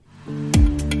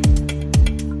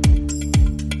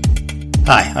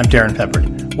Hi, I'm Darren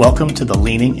Peppard. Welcome to the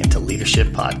Leaning into Leadership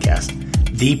podcast,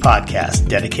 the podcast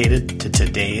dedicated to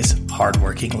today's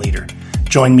hardworking leader.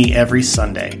 Join me every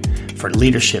Sunday for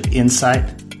leadership insight,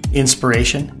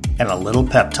 inspiration, and a little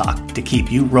pep talk to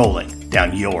keep you rolling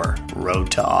down your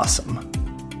road to awesome.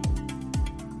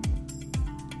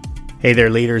 Hey there,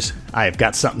 leaders. I've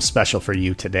got something special for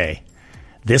you today.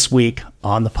 This week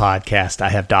on the podcast, I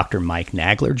have Dr. Mike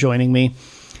Nagler joining me.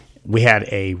 We had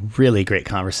a really great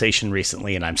conversation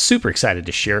recently, and I'm super excited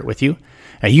to share it with you.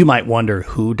 Now, you might wonder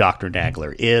who Dr.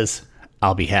 Nagler is.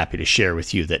 I'll be happy to share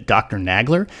with you that Dr.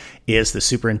 Nagler is the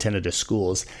superintendent of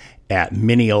schools at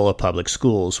Mineola Public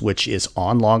Schools, which is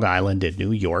on Long Island in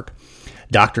New York.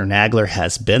 Dr. Nagler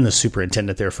has been the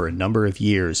superintendent there for a number of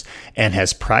years and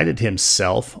has prided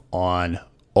himself on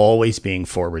always being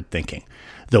forward-thinking.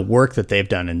 The work that they've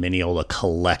done in Mineola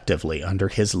collectively under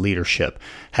his leadership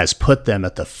has put them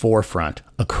at the forefront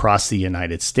across the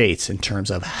United States in terms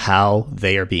of how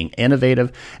they are being innovative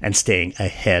and staying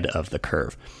ahead of the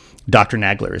curve. Dr.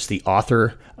 Nagler is the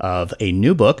author of a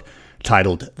new book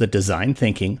titled The Design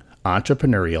Thinking,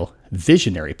 Entrepreneurial,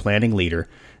 Visionary Planning Leader,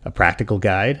 a practical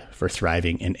guide for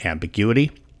thriving in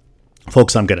ambiguity.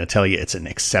 Folks, I'm going to tell you it's an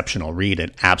exceptional read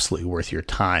and absolutely worth your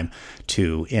time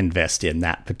to invest in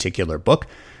that particular book.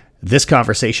 This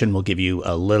conversation will give you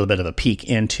a little bit of a peek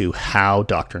into how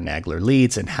Dr. Nagler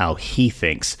leads and how he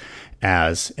thinks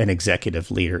as an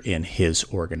executive leader in his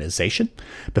organization.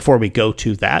 Before we go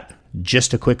to that,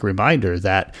 just a quick reminder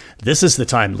that this is the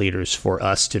time, leaders, for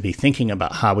us to be thinking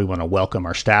about how we want to welcome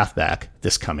our staff back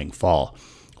this coming fall.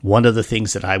 One of the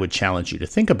things that I would challenge you to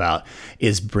think about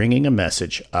is bringing a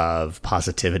message of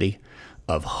positivity,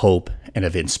 of hope, and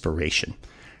of inspiration.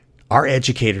 Our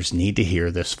educators need to hear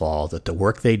this fall that the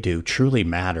work they do truly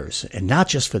matters, and not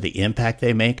just for the impact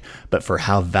they make, but for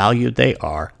how valued they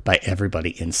are by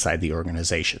everybody inside the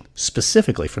organization,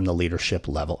 specifically from the leadership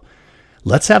level.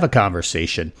 Let's have a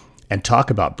conversation and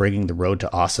talk about bringing the Road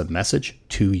to Awesome message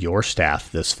to your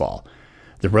staff this fall.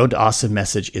 The Road to Awesome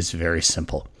message is very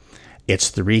simple. It's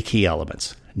three key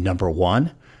elements. Number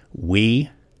one, we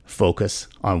focus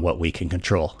on what we can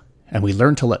control, and we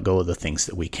learn to let go of the things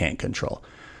that we can't control.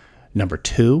 Number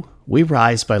two, we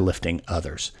rise by lifting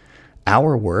others.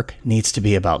 Our work needs to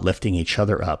be about lifting each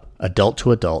other up, adult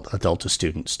to adult, adult to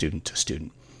student, student to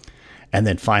student. And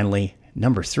then finally,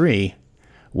 number three,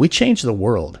 we change the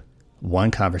world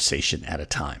one conversation at a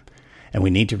time. And we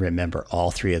need to remember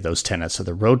all three of those tenets of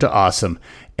the Road to Awesome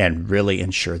and really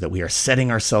ensure that we are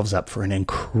setting ourselves up for an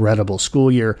incredible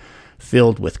school year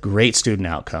filled with great student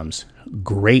outcomes,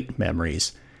 great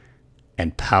memories,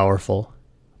 and powerful,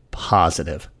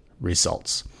 positive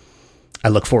results. I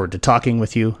look forward to talking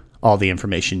with you. All the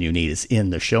information you need is in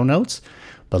the show notes.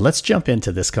 But let's jump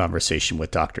into this conversation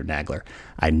with Dr. Nagler.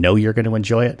 I know you're going to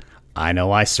enjoy it. I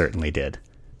know I certainly did.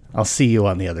 I'll see you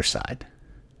on the other side.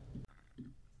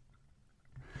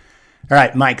 All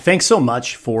right, Mike, thanks so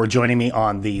much for joining me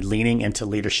on the Leaning into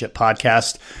Leadership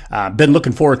podcast. Been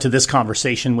looking forward to this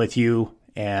conversation with you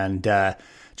and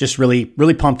just really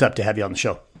pumped up to have you on the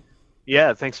show.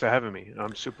 Yeah, thanks for having me.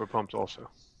 I'm super pumped also.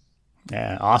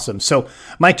 Yeah, awesome. So,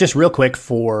 Mike, just real quick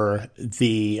for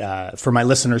my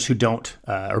listeners who don't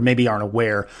or maybe aren't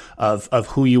aware of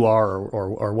who you are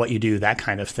or what you do, that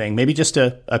kind of thing. Maybe just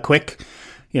a quick,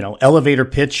 elevator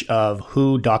pitch of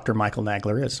who Dr. Michael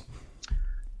Nagler is.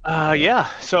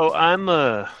 So I'm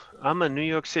a New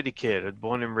York City kid,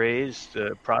 born and raised,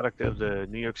 product of the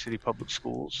New York City public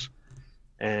schools,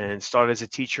 and started as a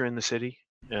teacher in the city.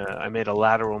 I made a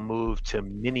lateral move to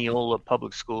Mineola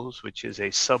Public Schools, which is a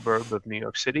suburb of New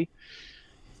York City,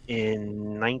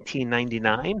 in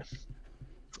 1999,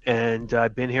 and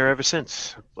I've been here ever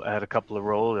since. I had a couple of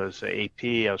roles. I was AP,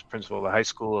 I was principal of the high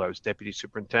school, I was deputy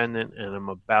superintendent, and I'm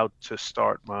about to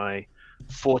start my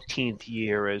 14th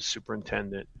year as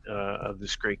superintendent of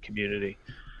this great community.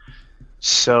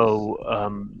 So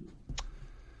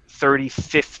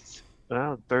 35th,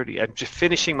 30, I'm just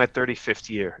finishing my 35th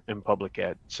year in public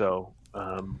ed. So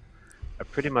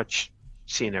I've pretty much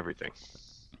seen everything.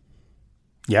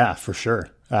 Yeah, for sure.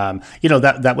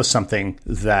 That was something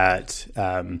that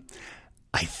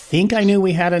I think I knew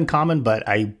we had in common, but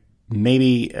I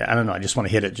don't know. I just want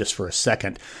to hit it just for a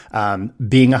second.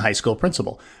 Being a high school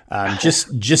principal,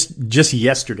 just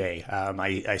yesterday,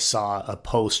 I saw a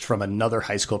post from another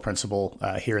high school principal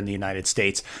here in the United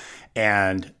States,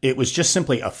 and it was just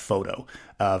simply a photo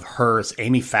of hers,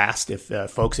 Amy Fast. If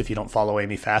folks, if you don't follow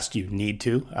Amy Fast, you need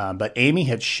to. But Amy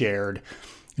had shared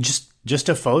just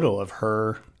a photo of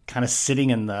her kind of sitting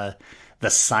in the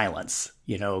silence.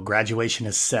 Graduation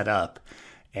is set up.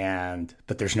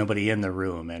 but there's nobody in the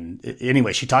room. And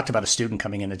anyway, she talked about a student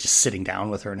coming in and just sitting down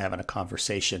with her and having a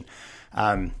conversation.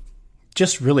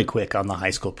 Just really quick on the high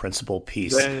school principal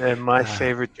piece. And my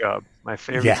favorite job.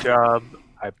 Yeah.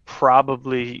 I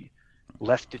probably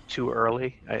left it too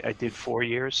early. I did 4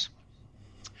 years.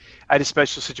 I had a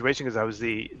special situation because I was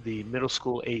the middle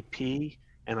school AP,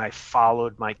 and I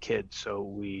followed my kids.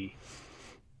 So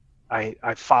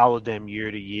I followed them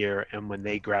year to year, and when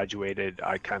they graduated,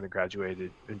 I kind of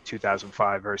graduated in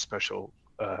 2005. Very special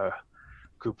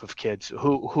group of kids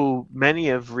who many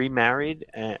have married,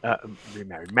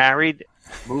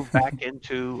 moved back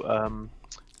into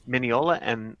Mineola,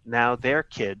 and now their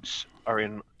kids are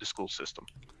in the school system.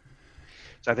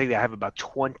 So I think they have about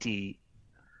 20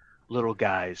 little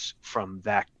guys from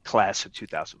that class of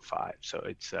 2005. So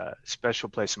it's a special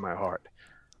place in my heart.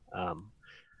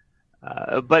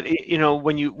 But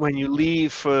when you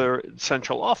leave for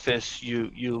central office,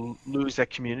 you lose that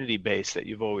community base that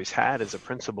you've always had as a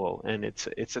principal, and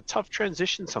it's a tough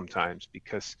transition sometimes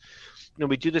because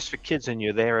we do this for kids, and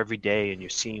you're there every day, and you're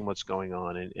seeing what's going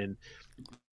on, and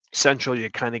central you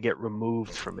kind of get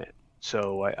removed from it.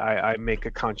 So I make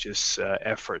a conscious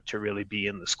effort to really be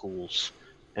in the schools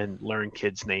and learn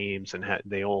kids' names, and kind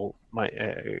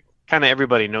of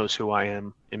everybody knows who I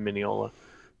am in Mineola.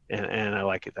 And I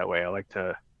like it that way. I like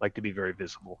to be very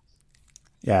visible.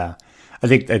 Yeah, I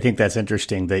think that's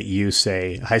interesting that you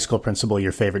say high school principal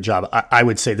your favorite job. I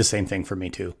would say the same thing for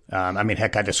me too. I mean,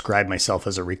 heck, I describe myself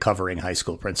as a recovering high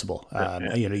school principal.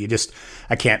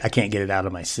 I can't get it out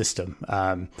of my system.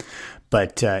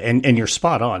 But you're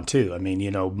spot on too. I mean,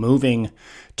 moving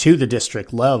to the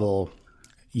district level,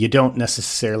 you don't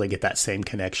necessarily get that same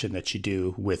connection that you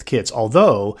do with kids.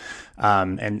 Although,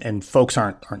 and folks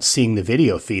aren't seeing the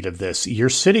video feed of this, you're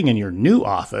sitting in your new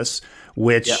office,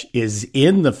 which is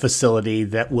in the facility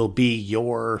that will be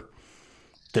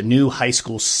the new high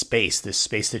school space, this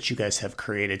space that you guys have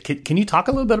created. Can you talk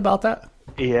a little bit about that?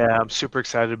 Yeah, I'm super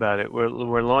excited about it.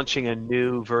 We're launching a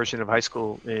new version of high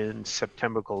school in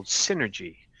September called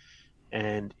Synergy,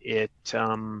 and it's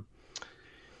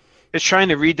trying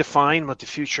to redefine what the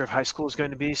future of high school is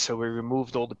going to be. So we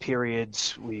removed all the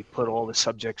periods. We put all the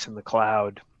subjects in the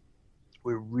cloud.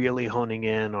 We're really honing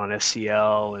in on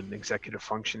SEL and executive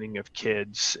functioning of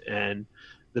kids. And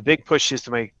the big push is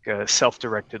to make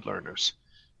self-directed learners.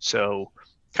 So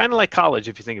kind of like college,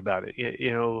 if you think about it.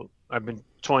 I've been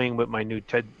toying with my new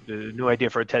idea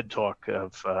for a TED Talk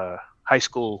of high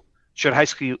school. Should high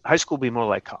school be more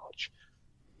like college?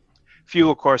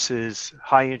 Fewer courses,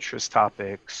 high interest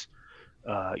topics.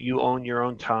 You own your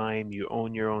own time, you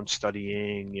own your own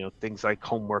studying, things like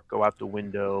homework go out the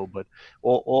window, but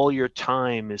all your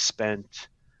time is spent,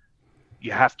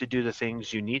 you have to do the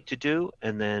things you need to do,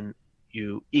 and then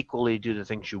you equally do the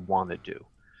things you want to do.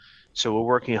 So we're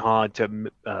working hard to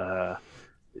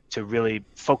really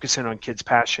focus in on kids'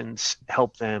 passions,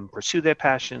 help them pursue their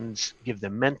passions, give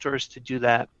them mentors to do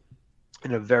that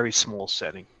in a very small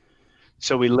setting.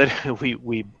 So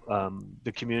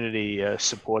the community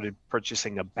supported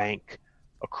purchasing a bank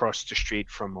across the street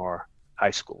from our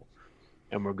high school,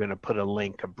 and we're going to put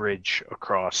a bridge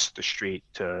across the street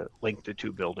to link the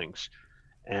two buildings.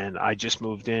 And I just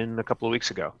moved in a couple of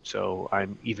weeks ago, so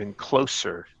I'm even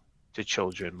closer to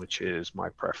children, which is my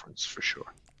preference for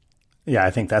sure. Yeah,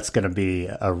 I think that's going to be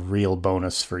a real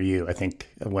bonus for you. I think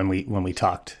when we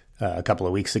talked a couple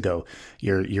of weeks ago,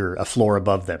 you're a floor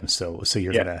above them, so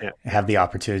you're going to have the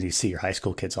opportunity to see your high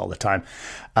school kids all the time.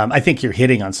 I think you're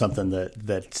hitting on something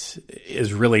that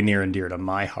is really near and dear to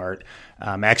my heart.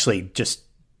 Actually, just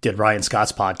did Ryan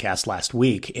Scott's podcast last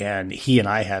week, and he and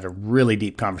I had a really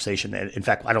deep conversation. In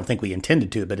fact, I don't think we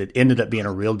intended to, but it ended up being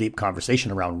a real deep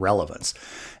conversation around relevance.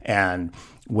 And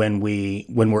when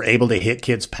we're able to hit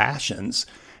kids' passions,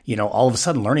 all of a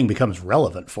sudden learning becomes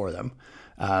relevant for them.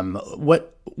 What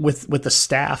with the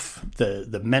staff,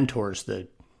 the mentors, the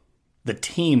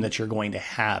team that you're going to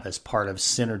have as part of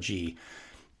Synergy,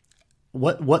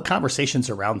 what conversations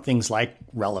around things like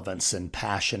relevance and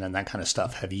passion and that kind of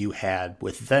stuff have you had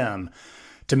with them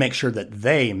to make sure that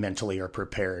they mentally are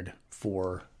prepared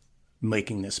for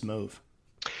making this move?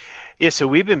 Yeah, so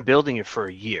we've been building it for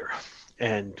a year,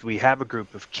 and we have a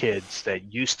group of kids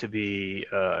that used to be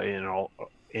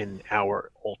in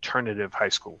our alternative high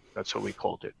school. That's what we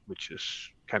called it, which is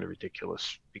kind of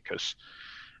ridiculous because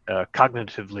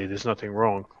cognitively there's nothing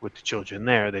wrong with the children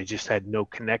there. They just had no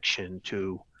connection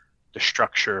to the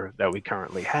structure that we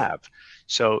currently have.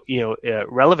 So,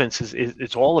 relevance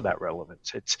it's all about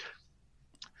relevance. It's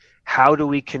how do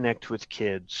we connect with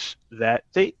kids that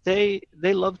they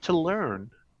love to learn,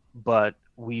 but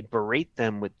we berate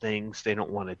them with things they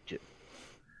don't want to do.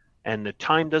 and the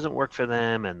time doesn't work for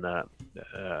them, and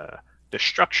the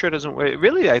structure doesn't work.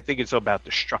 Really, I think it's about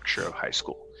the structure of high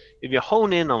school. If you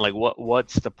hone in on like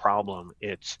what's the problem,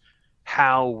 it's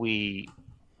how we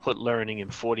put learning in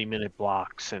 40-minute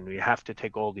blocks, and we have to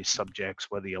take all these subjects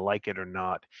whether you like it or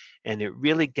not, and it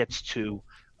really gets to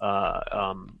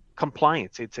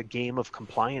compliance. It's a game of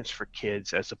compliance for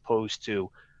kids, as opposed to,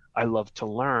 I love to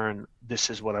learn, this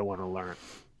is what I want to learn.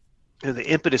 And the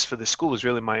impetus for the school is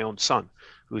really my own son,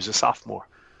 who's a sophomore,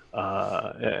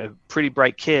 a pretty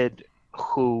bright kid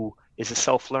who is a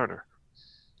self-learner.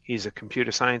 He's a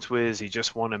computer science whiz. He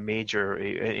just won an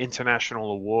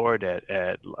international award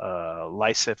at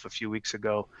LISIF a few weeks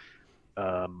ago,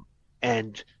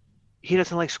 and he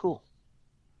doesn't like school.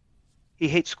 He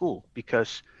hates school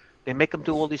because they make him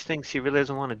do all these things he really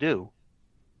doesn't want to do.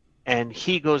 And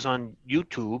he goes on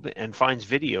YouTube and finds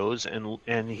videos,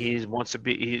 and he wants to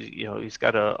be, he's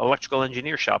got an electrical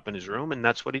engineer shop in his room, and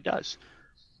that's what he does.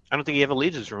 I don't think he ever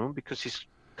leaves his room because he's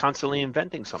constantly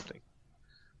inventing something.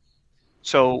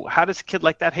 So how does a kid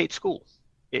like that hate school?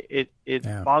 It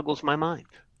boggles my mind.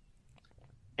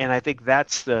 And I think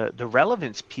that's the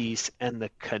relevance piece and the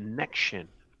connection.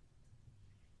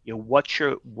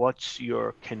 What's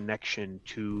your connection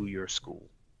to your school?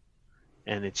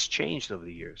 And it's changed over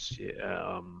the years.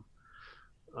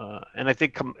 And I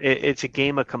think it's a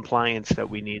game of compliance that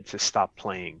we need to stop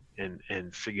playing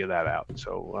and figure that out.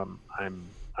 So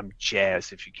I'm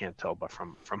jazzed, if you can't tell, but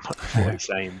from my voice,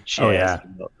 I am jazzed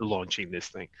launching this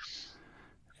thing.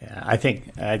 Yeah, I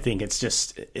think it's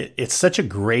just it's such a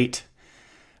great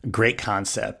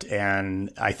concept,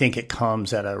 and I think it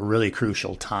comes at a really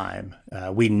crucial time.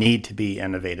 We need to be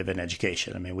innovative in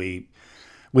education. I mean,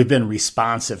 we've been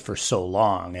responsive for so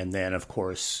long, and then of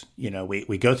course,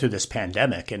 we go through this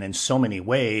pandemic, and in so many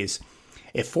ways,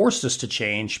 it forced us to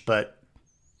change. But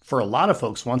for a lot of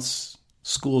folks, once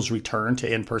schools return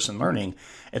to in-person learning,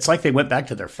 it's like they went back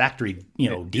to their factory,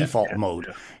 default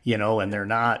mode, and they're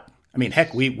not. I mean,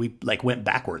 heck, we like went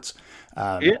backwards.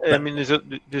 I mean,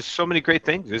 there's so many great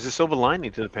things. There's a silver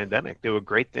lining to the pandemic. There were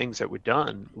great things that were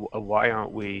done. Why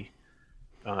aren't we?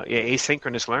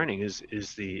 Asynchronous learning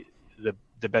is the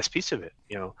best piece of it.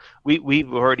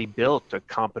 We've already built a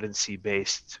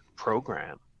competency-based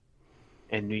program,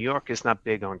 and New York is not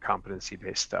big on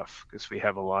competency-based stuff because we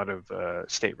have a lot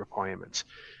of state requirements.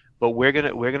 But we're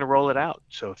gonna roll it out.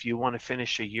 So if you want to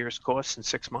finish a year's course in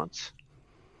 6 months,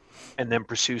 and then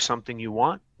pursue something you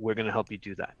want, we're going to help you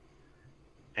do that.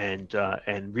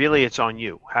 And really, it's on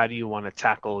you. How do you want to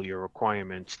tackle your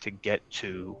requirements to get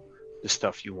to the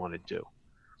stuff you want to do?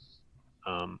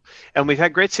 And we've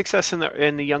had great success in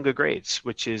the younger grades,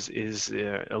 which is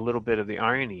a little bit of the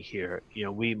irony here.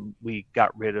 We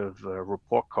got rid of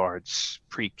report cards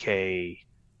pre-K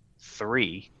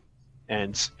 3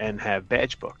 and have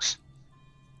badge books.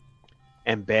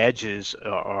 And badges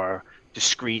are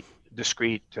discrete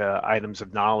items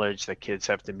of knowledge that kids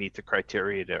have to meet the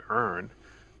criteria to earn,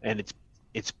 and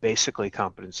it's basically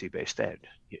competency-based ed.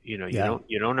 You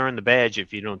don't earn the badge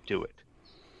if you don't do it.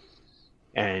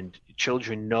 And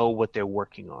children know what they're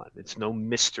working on. It's no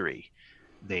mystery.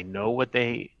 They know what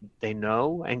they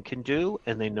know and can do,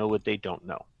 and they know what they don't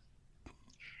know.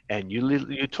 And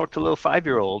you talk to little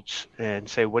 5-year-olds and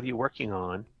say, "What are you working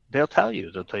on?" They'll tell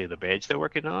you. They'll tell you the badge they're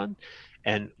working on,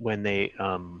 and when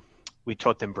we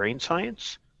taught them brain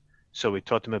science. So we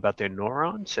taught them about their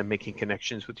neurons and making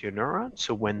connections with your neurons.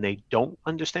 So when they don't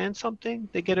understand something,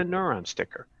 they get a neuron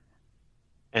sticker.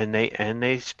 And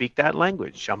they speak that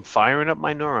language. I'm firing up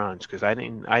my neurons because I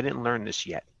didn't learn this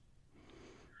yet.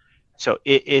 So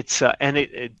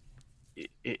it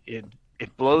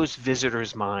blows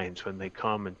visitors' minds when they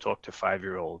come and talk to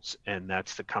 5-year-olds, and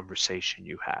that's the conversation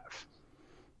you have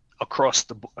across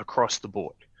the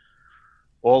board.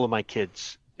 All of my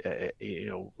kids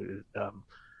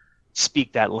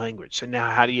speak that language. So now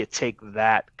how do you take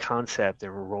that concept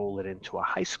and roll it into a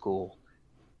high school?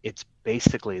 It's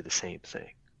basically the same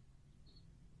thing.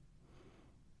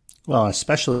 Well,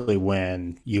 especially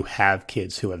when you have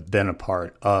kids who have been a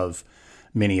part of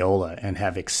Mineola and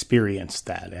have experienced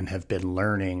that and have been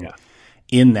learning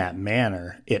in that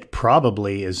manner, it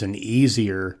probably is an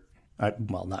easier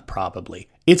not probably.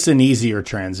 It's an easier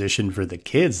transition for the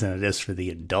kids than it is for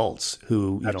the adults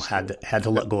who had to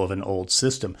let go of an old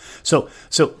system. So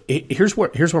here's where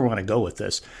we want to go with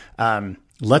this.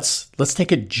 Let's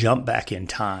take a jump back in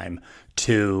time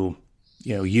to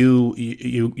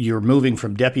you're moving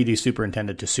from deputy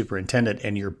superintendent to superintendent,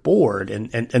 and you're bored.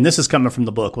 And this is coming from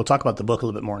the book. We'll talk about the book a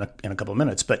little bit more in a couple of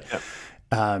minutes. But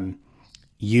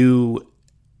you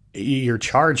you're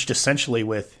charged essentially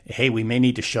with, hey, we may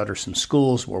need to shutter some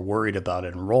schools. We're worried about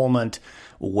enrollment.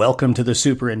 Welcome to the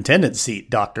superintendent seat,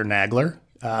 Dr. Nagler.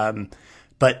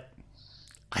 But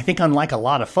I think, unlike a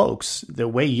lot of folks, the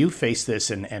way you face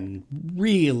this and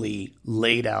really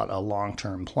laid out a long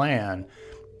term plan,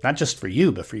 not just for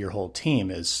you, but for your whole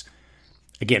team, is,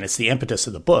 again, it's the impetus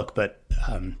of the book, but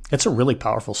it's a really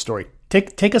powerful story.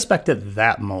 Take us back to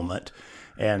that moment,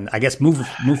 and I guess move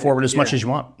forward as much as you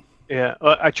want. Yeah,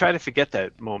 I try to forget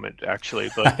that moment actually,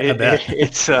 but I bet.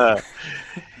 it's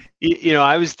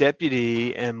I was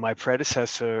deputy, and my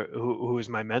predecessor, who was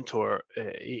my mentor,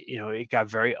 it got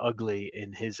very ugly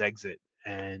in his exit,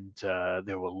 and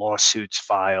there were lawsuits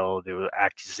filed, there were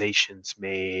accusations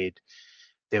made,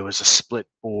 there was a split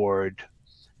board,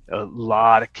 a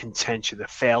lot of contention, the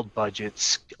failed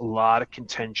budgets, a lot of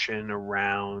contention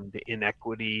around the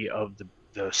inequity of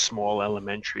the small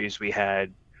elementaries we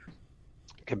had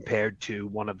compared to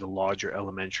one of the larger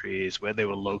elementaries where they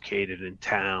were located in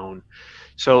town.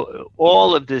 So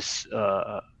all of these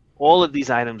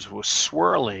items were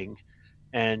swirling,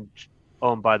 and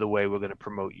oh, and by the way, we're going to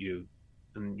promote you,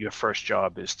 and your first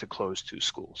job is to close 2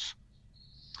 schools.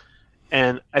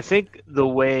 And I think the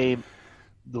way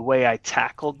I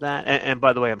tackled that, and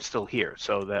by the way, I'm still here,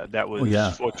 so that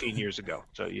was 14 years ago.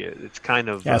 So yeah, it's kind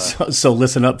of So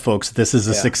listen up, folks. This is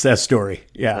a success story.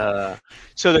 Yeah.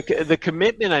 So the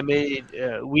commitment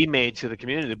we made to the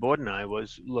community, the board and I,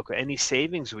 was, look, any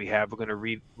savings we have, we're going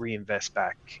to reinvest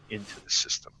back into the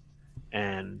system.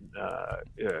 And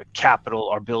capital,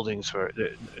 our buildings were,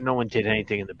 no one did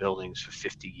anything in the buildings for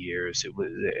 50 years. It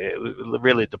was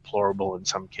really deplorable in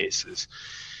some cases.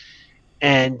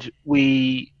 And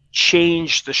we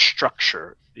changed the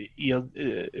structure.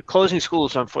 Closing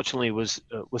schools, unfortunately, was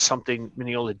something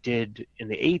Mineola did in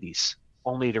the 80s,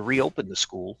 only to reopen the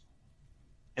school,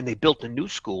 and they built a new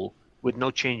school with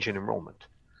no change in enrollment.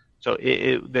 So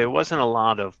there wasn't a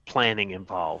lot of planning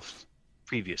involved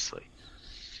previously.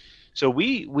 So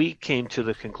we came to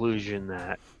the conclusion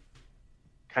that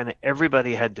kind of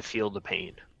everybody had to feel the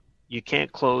pain. You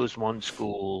can't close one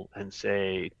school and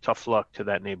say, tough luck to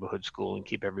that neighborhood school, and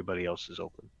keep everybody else's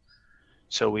open.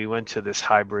 So we went to this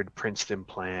hybrid Princeton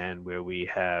plan where we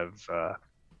have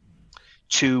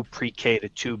 2 pre-K to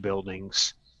 2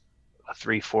 buildings, a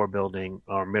 3-4 building.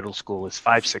 Our middle school is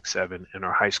 5, 6, 7, and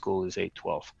our high school is 8,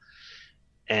 12.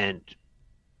 And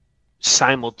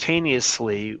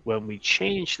simultaneously, when we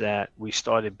changed that, we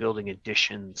started building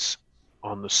additions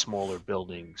on the smaller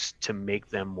buildings to make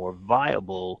them more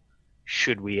viable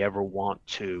should we ever want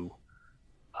to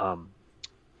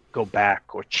go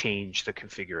back or change the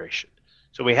configuration.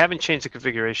 So we haven't changed the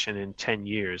configuration in 10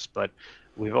 years, but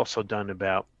we've also done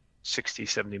about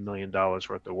 $60-70 million worth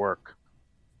of work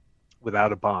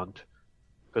without a bond,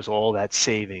 because all that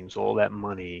savings, all that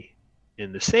money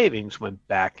in the savings went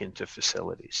back into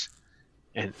facilities.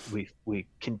 And we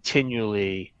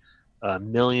continually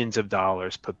millions of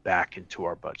dollars put back into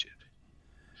our budget.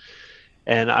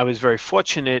 And I was very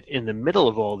fortunate in the middle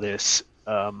of all this.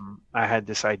 I had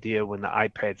this idea when the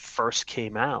iPad first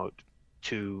came out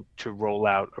to roll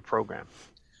out a program.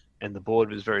 And the board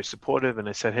was very supportive. And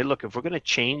I said, hey, look, if we're going to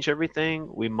change everything,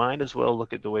 we might as well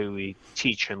look at the way we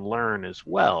teach and learn as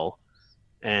well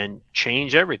and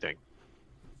change everything.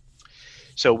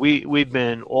 So we've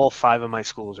been, all 5 of my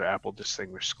schools are Apple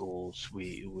Distinguished schools,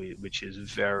 which is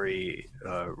very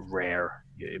rare.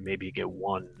 Maybe you get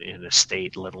 1 in a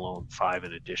state, let alone 5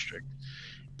 in a district.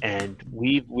 And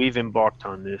we've embarked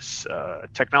on this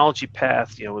technology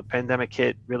path. When pandemic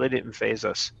hit, really didn't phase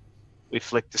us. We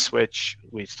flicked the switch.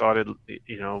 We started,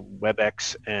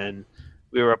 WebEx, and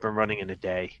we were up and running in a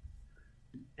day.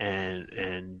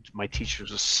 And my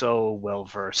teachers were so well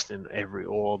versed in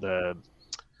all the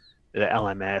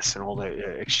LMS and all the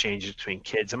exchanges between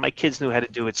kids, and my kids knew how to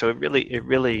do it. So it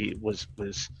really was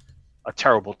a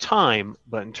terrible time.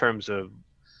 But in terms of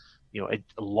a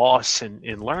loss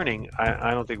in learning,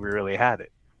 I don't think we really had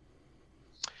it.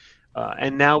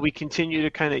 And now we continue to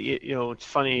kind of, it's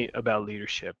funny about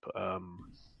leadership.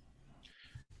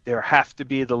 There have to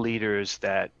be the leaders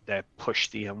that push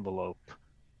the envelope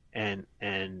and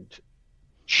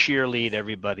cheerlead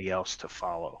everybody else to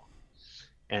follow.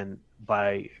 And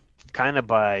by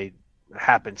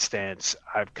happenstance,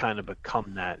 I've kind of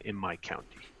become that in my county.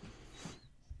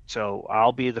 So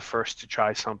I'll be the first to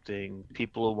try something.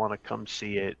 People will want to come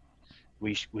see it.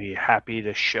 We're happy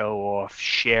to show off,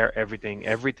 share everything.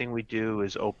 Everything we do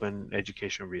is open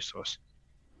educational resource.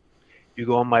 You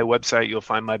go on my website, you'll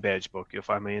find my badge book. You'll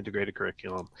find my integrated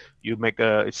curriculum. You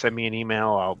send me an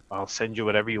email. I'll send you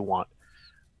whatever you want.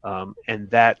 And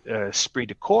that esprit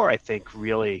de corps, I think,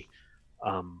 really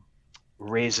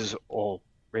raises all,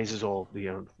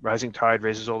 rising tide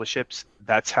raises all the ships.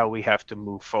 That's how we have to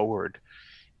move forward.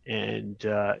 And,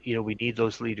 we need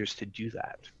those leaders to do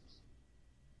that.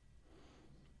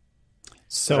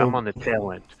 Because I'm on the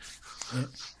tail end.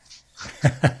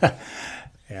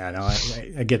 Yeah, no,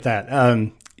 I get that.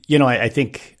 I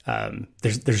think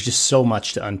there's just so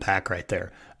much to unpack right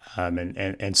there,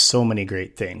 and so many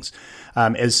great things.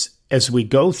 As we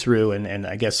go through, and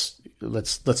I guess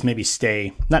let's maybe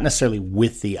stay not necessarily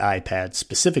with the iPad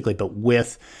specifically, but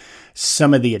with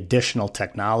some of the additional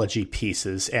technology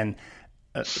pieces and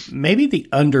maybe the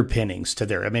underpinnings to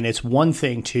there. I mean, it's one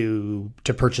thing to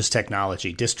purchase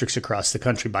technology. Districts across the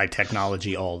country buy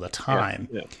technology all the time.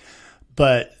 Yeah.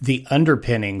 But the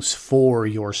underpinnings for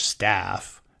your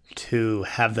staff to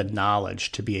have the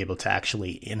knowledge to be able to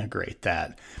actually integrate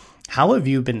that. How have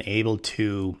you been able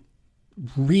to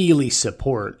really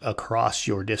support across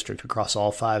your district, across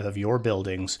all 5 of your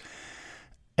buildings,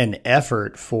 an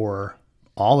effort for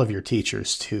all of your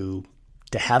teachers to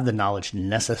have the knowledge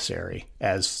necessary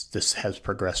as this has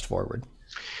progressed forward?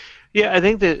 Yeah, I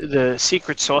think the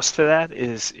secret sauce to that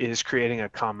is creating a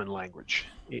common language.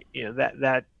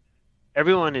 That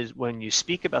everyone is, when you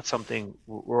speak about something,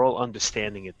 we're all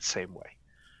understanding it the same way.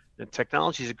 The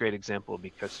technology is a great example,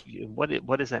 because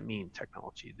what does that mean,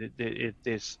 technology?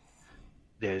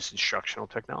 There's instructional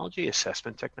technology,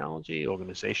 assessment technology,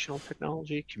 organizational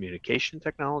technology, communication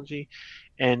technology,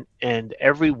 and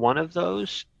every one of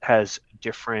those has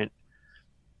different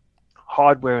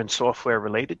hardware and software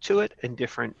related to it and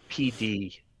different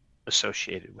PD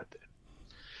associated with it.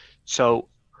 So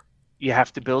you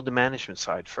have to build the management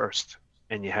side first,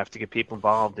 and you have to get people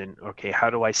involved in, okay,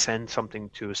 how do I send something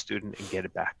to a student and get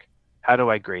it back? How do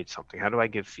I grade something? How do I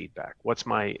give feedback? What's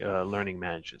my learning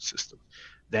management system?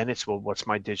 Then it's, well, what's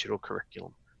my digital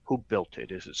curriculum? Who built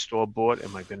it? Is it store-bought?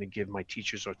 Am I going to give my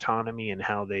teachers autonomy in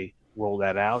how they roll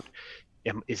that out?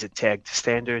 Is it tagged to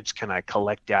standards? Can I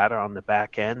collect data on the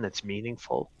back end that's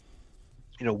meaningful?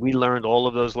 We learned all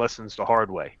of those lessons the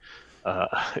hard way.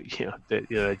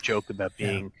 The joke about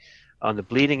being on the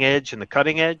bleeding edge and the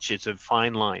cutting edge, it's a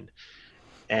fine line.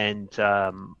 And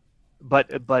but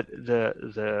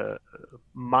the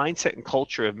mindset and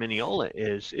culture of Mineola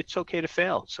is, it's okay to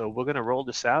fail. So we're going to roll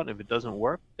this out, and if it doesn't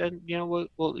work, then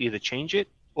we'll either change it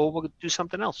or we'll do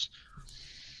something else.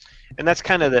 And that's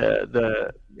kind of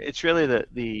it's really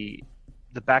the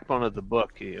backbone of the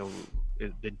book.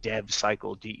 The DEV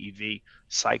cycle, DEV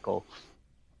cycle,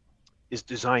 is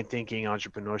design thinking,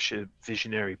 entrepreneurship,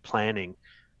 visionary planning.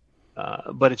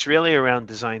 But it's really around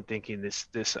design thinking,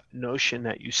 this notion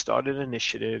that you start an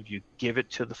initiative, you give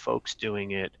it to the folks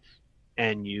doing it,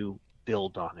 and you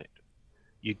build on it.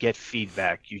 You get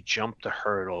feedback, you jump the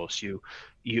hurdles, you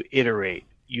iterate,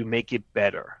 you make it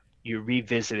better, you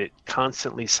revisit it,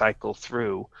 constantly cycle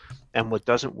through, and what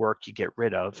doesn't work you get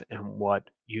rid of, and what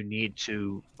you need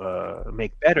to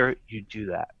make better, you do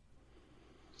that.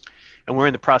 And we're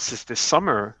in the process this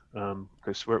summer,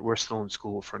 because we're still in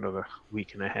school for another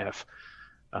week and a half.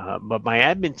 But my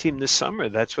admin team this summer,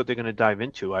 that's what they're going to dive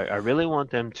into. I really want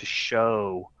them to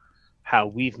show how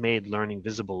we've made learning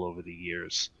visible over the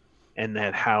years, and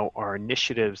that how our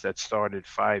initiatives that started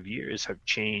 5 years have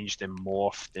changed and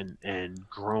morphed and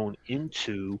grown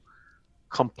into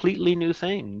completely new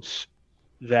things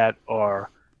that are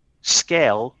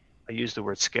scale. I use the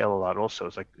word scale a lot also.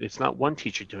 It's like, it's not one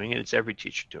teacher doing it, it's every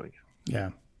teacher doing it.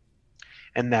 Yeah.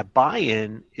 And that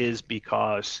buy-in is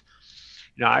because,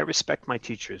 I respect my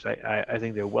teachers. I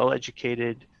think they're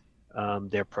well-educated.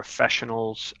 They're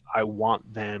professionals. I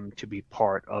want them to be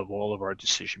part of all of our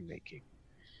decision-making.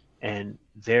 And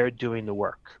they're doing the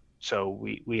work. So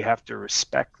we have to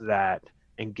respect that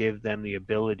and give them the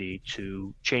ability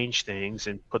to change things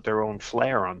and put their own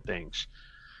flair on things.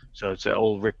 So it's the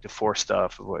old Rick DeFore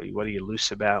stuff. What are you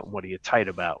loose about and what are you tight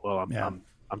about? Well,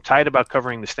 I'm tight about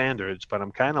covering the standards, but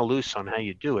I'm kind of loose on how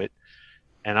you do it.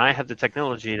 And I have the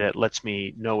technology that lets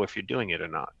me know if you're doing it or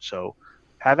not. So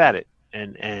have at it.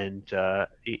 And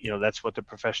that's what the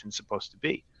profession's supposed to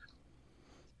be.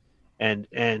 And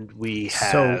we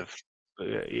have,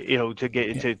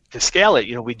 to scale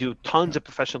it, we do tons of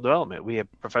professional development. We have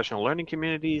professional learning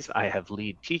communities. I have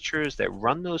lead teachers that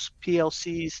run those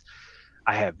PLCs.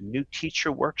 I have new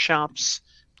teacher workshops.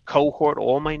 Cohort,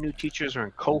 all my new teachers are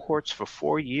in cohorts for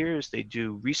 4 years. They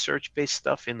do research-based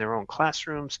stuff in their own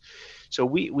classrooms. So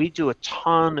we do a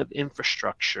ton of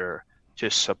infrastructure to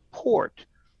support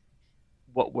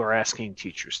what we're asking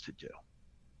teachers to do.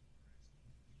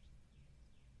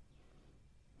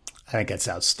 I think that's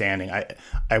outstanding.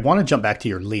 I want to jump back to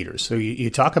your leaders. So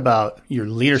you talk about your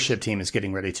leadership team is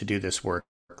getting ready to do this work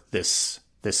this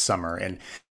summer. And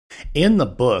In the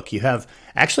book, you have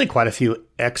actually quite a few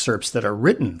excerpts that are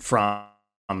written from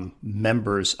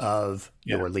members of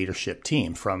Yeah. your leadership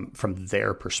team from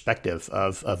their perspective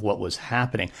of what was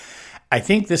happening. I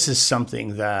think this is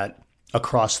something that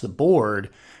across the board,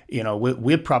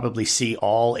 we'd probably see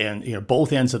all in,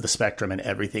 both ends of the spectrum and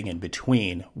everything in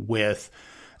between with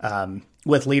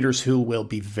leaders who will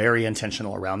be very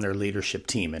intentional around their leadership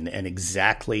team and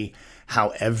exactly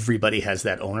how everybody has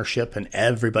that ownership and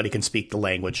everybody can speak the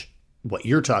language, what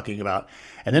you're talking about.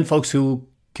 And then folks who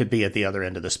could be at the other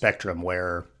end of the spectrum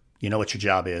where you know what your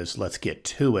job is, let's get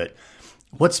to it.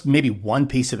 What's maybe one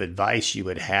piece of advice you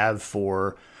would have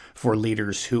for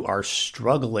leaders who are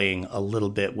struggling a little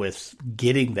bit with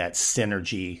getting that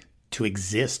synergy to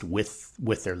exist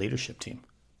with their leadership team?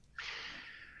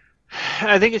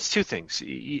 I think it's two things.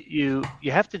 You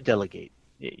have to delegate.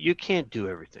 You can't do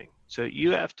everything. So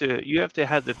you have to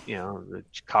have the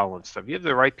Colin stuff. You have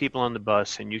the right people on the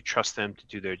bus, and you trust them to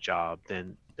do their job.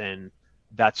 Then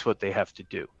that's what they have to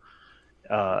do.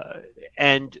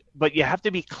 But you have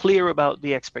to be clear about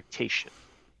the expectation.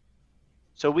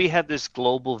 So we have this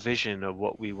global vision of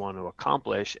what we want to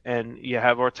accomplish, and you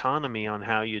have autonomy on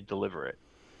how you deliver it.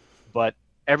 But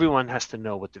everyone has to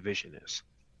know what the vision is.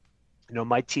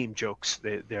 My team jokes.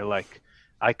 They're like,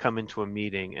 I come into a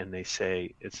meeting and they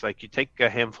say, it's like you take a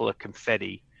handful of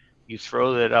confetti, you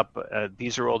throw that up.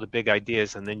 These are all the big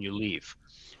ideas, and then you leave.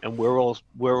 And we're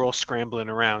all scrambling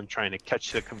around trying to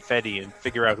catch the confetti and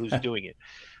figure out who's doing it.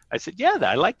 I said, yeah,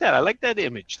 I like that. I like that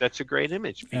image. That's a great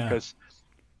image because,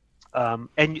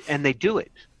 and they do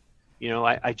it.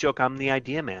 I joke, I'm the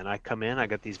idea man. I come in, I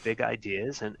got these big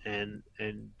ideas, and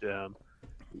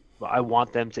I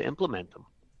want them to implement them.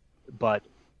 But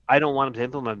I don't want them to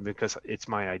implement them because it's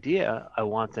my idea. I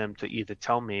want them to either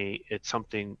tell me it's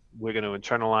something we're going to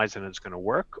internalize and it's going to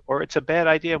work, or it's a bad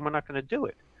idea and we're not going to do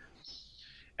it.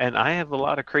 And I have a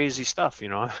lot of crazy stuff,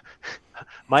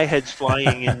 my head's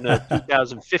flying in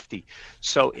 2050.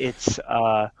 So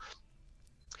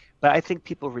but I think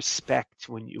people respect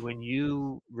when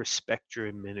you respect your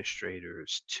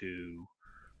administrators to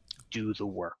do the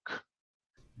work,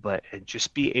 and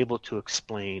just be able to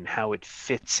explain how it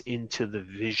fits into the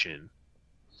vision.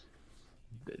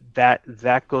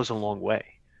 That goes a long way.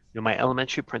 My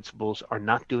elementary principals are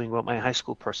not doing what my high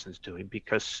school person is doing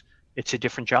because it's a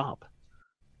different job.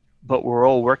 But we're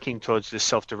all working towards this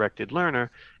self-directed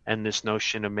learner and this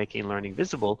notion of making learning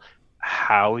visible.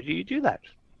 How do you do that?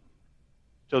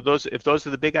 So if those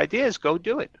are the big ideas, go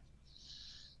do it.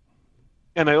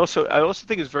 And I also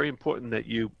think it's very important that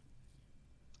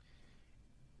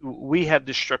we have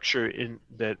this structure in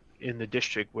the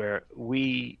district where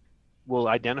we will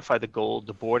identify the goal.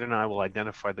 The board and I will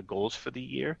identify the goals for the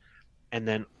year, and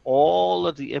then all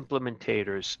of the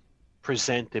implementators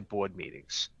present at board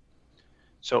meetings.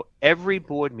 So every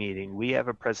board meeting, we have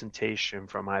a presentation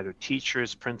from either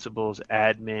teachers, principals,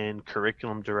 admin,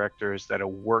 curriculum directors that are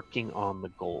working on the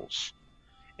goals.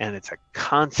 And it's a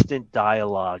constant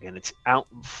dialogue, and it's out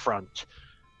in front.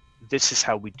 This is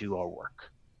how we do our work.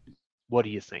 What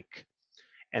do you think?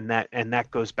 And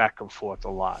that goes back and forth a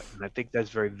lot. And I think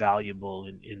that's very valuable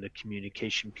in the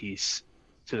communication piece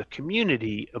to the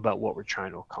community about what we're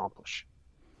trying to accomplish.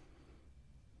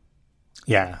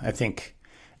 Yeah, I think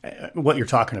what you're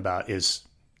talking about is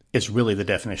really the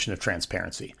definition of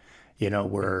transparency.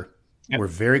 We're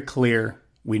very clear.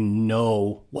 We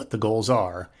know what the goals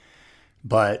are,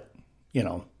 but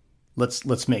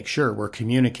let's make sure we're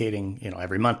communicating.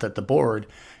 Every month at the board.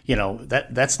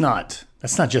 That's not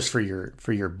just for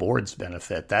your board's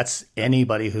benefit. That's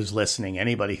anybody who's listening,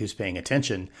 anybody who's paying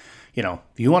attention.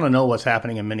 If you want to know what's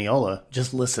happening in Mineola,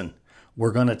 just listen.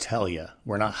 We're going to tell you.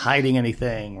 We're not hiding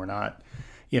anything. We're not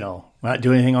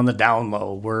doing anything on the down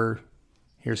low.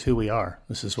 Here's who we are.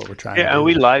 This is what we're trying to do. And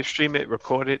we live stream it,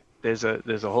 record it. There's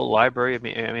a whole library. I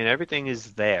mean, everything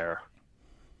is there.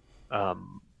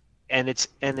 And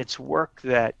it's work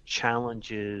that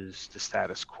challenges the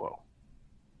status quo.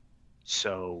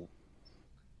 So,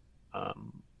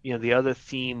 the other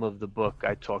theme of the book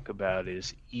I talk about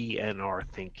is ENR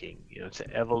thinking. It's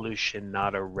an evolution,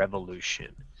 not a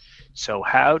revolution. So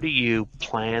how do you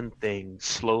plan things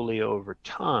slowly over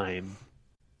time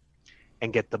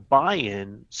and get the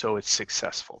buy-in so it's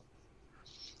successful?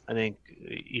 I think,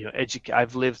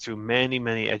 I've lived through many,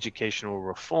 many educational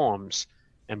reforms,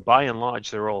 and by and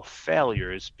large, they're all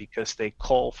failures because they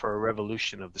call for a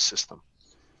revolution of the system.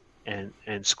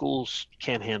 And schools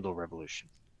can't handle revolution.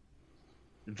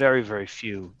 Very, very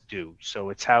few do.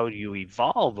 So it's how do you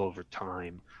evolve over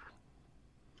time,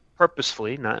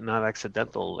 purposefully, not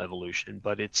accidental evolution,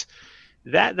 but it's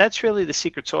that's really the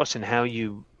secret sauce in how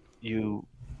you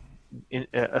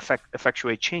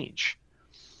effectuate change.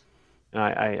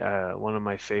 And one of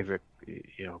my favorite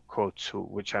quotes,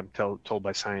 which I'm told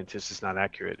by scientists is not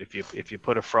accurate. If you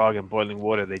put a frog in boiling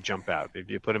water, they jump out. If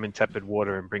you put them in tepid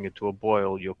water and bring it to a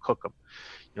boil, you'll cook them.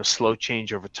 Slow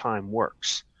change over time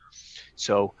works.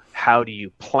 So how do you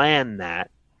plan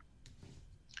that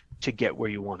to get where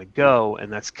you want to go?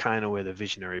 And that's kind of where the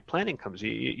visionary planning comes.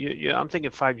 I'm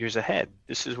thinking 5 years ahead.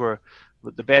 This is where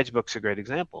the badge book's a great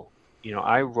example.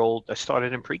 I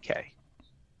started in pre-K,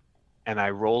 and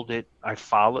I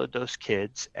followed those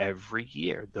kids every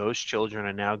year. Those children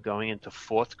are now going into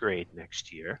 4th grade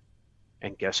next year.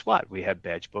 And guess what? We have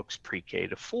badge books pre-K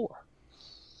to 4.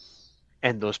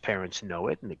 And those parents know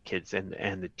it, and the kids and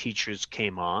the teachers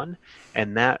came on,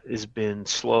 and that has been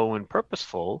slow and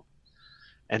purposeful.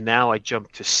 And now I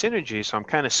jump to Synergy, so I'm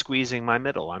kind of squeezing my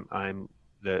middle. I'm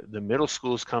the middle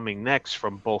school is coming next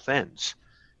from both ends.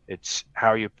 It's how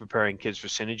are you preparing kids for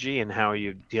Synergy, and how are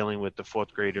you dealing with the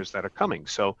 4th graders that are coming.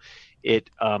 So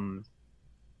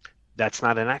that's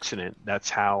not an accident.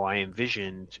 That's how I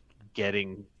envisioned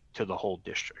getting to the whole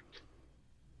district.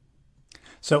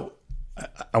 So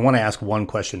I want to ask one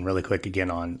question really quick again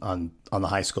on the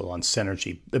high school, on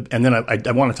Synergy. And then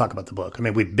I want to talk about the book. I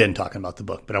mean, we've been talking about the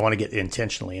book, but I want to get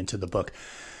intentionally into the book.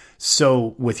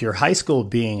 So with your high school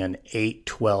being an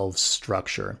 8-12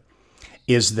 structure,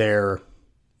 is there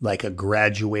like a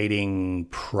graduating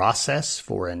process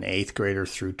for an 8th grader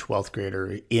through 12th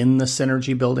grader in the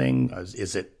Synergy building?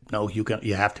 Is it, no, you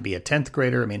have to be a 10th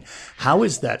grader? I mean, how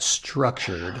is that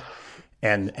structured?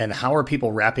 And how are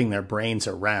people wrapping their brains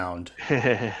around?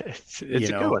 It's a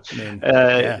good one.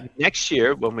 I mean, next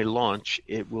year when we launch,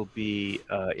 it will be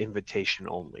invitation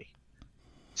only.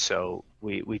 So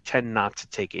we tend not to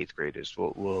take 8th graders.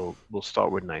 We'll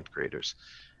start with 9th graders.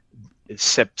 It's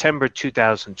September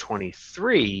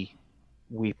 2023.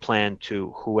 We plan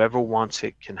to, whoever wants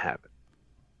it can have it.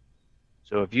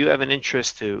 So if you have an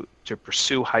interest to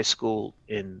pursue high school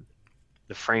in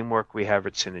the framework we have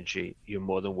at Synergy, you're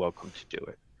more than welcome to do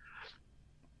it.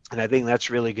 And I think that's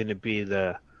really going to be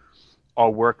our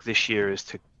work this year, is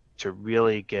to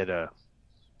really get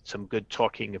some good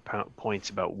talking points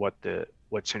about what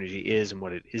Synergy is and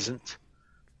what it isn't.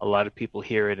 A lot of people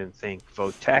hear it and think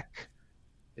VOTEC.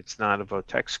 It's not a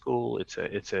VOTEC school. It's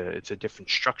a different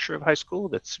structure of high school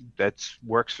that's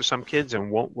works for some kids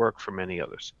and won't work for many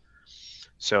others.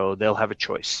 So they'll have a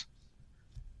choice.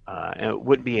 And it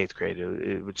wouldn't be 8th grade.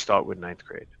 It would start with 9th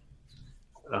grade.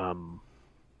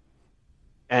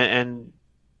 And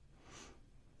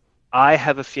I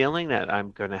have a feeling that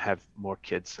I'm going to have more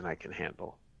kids than I can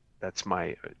handle. That's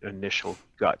my initial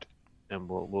gut, and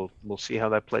we'll see how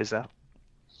that plays out.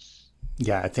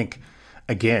 Yeah, I think,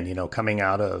 again, coming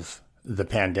out of the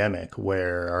pandemic,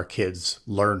 where our kids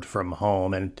learned from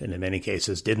home, and in many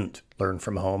cases didn't learn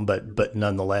from home, but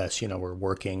nonetheless, we're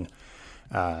working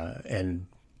and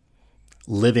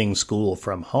living school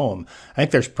from home. I think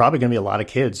there's probably going to be a lot of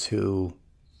kids who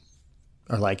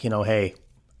are like, hey,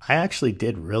 I actually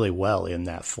did really well in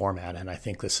that format, and I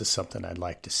think this is something I'd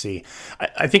like to see.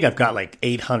 I think I've got like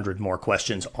 800 more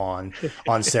questions on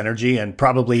Synergy, and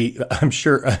probably I'm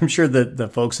sure that the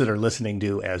folks that are listening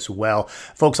do as well.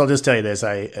 Folks, I'll just tell you this: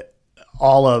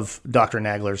 all of Dr.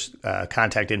 Nagler's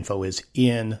contact info is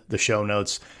in the show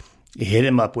notes. Hit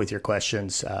him up with your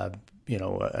questions.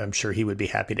 I'm sure he would be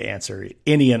happy to answer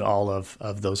any and all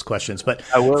of those questions. But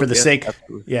for the sake of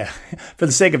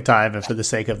time and for the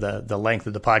sake of the length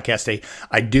of the podcast,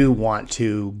 I do want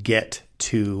to get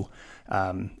to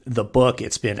the book.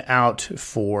 It's been out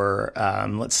for,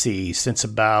 since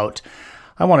about,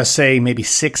 I want to say maybe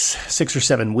six or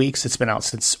 7 weeks. It's been out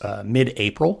since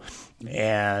mid-April.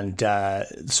 And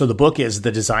so the book is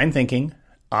The Design Thinking,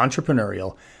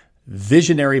 Entrepreneurial,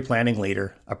 Visionary Planning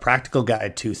Leader, a practical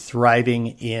guide to thriving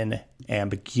in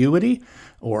ambiguity,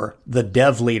 or the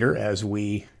Dev Leader, as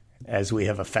we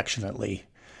have affectionately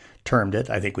termed it.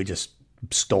 I think we just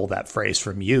stole that phrase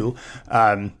from you.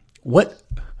 What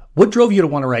drove you to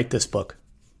want to write this book?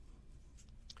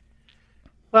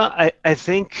 Well, I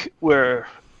think we're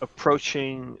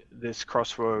approaching this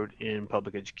crossroad in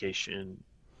public education.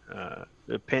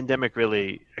 The pandemic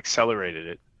really accelerated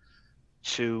it.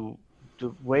 To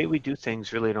the way we do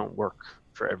things really don't work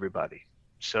for everybody.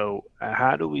 So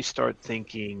how do we start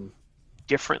thinking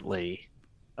differently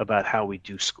about how we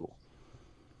do school?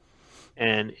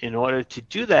 And in order to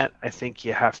do that, I think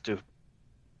you have to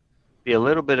be a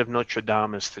little bit of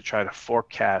Nostradamus to try to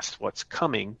forecast what's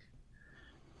coming,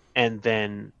 and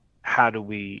then how do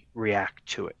we react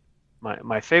to it?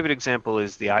 My favorite example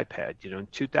is the iPad. In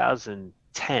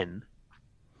 2010,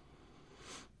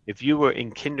 if you were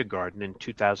in kindergarten in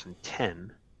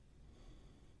 2010,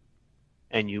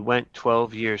 and you went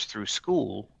 12 years through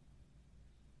school,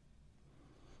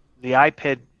 the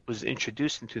iPad was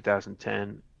introduced in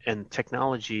 2010, and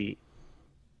technology,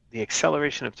 the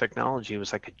acceleration of technology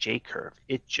was like a J curve.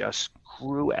 It just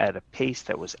grew at a pace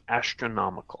that was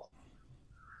astronomical.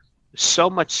 So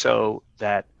much so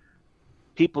that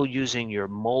people using your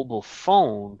mobile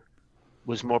phone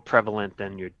was more prevalent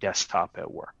than your desktop at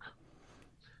work.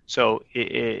 So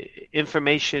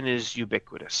information is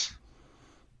ubiquitous.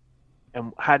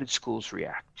 And how did schools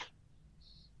react?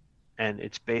 And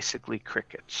it's basically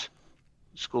crickets.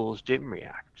 Schools didn't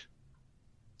react.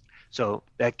 So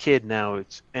that kid now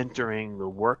is entering the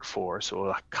workforce or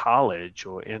a college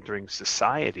or entering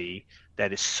society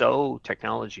that is so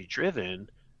technology driven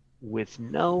with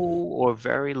no or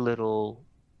very little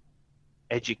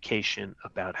education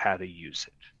about how to use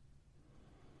it.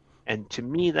 And to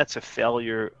me, that's a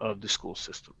failure of the school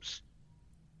systems.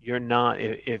 You're not,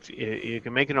 if you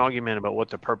can make an argument about what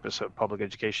the purpose of public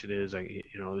education is,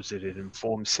 is it an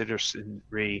informed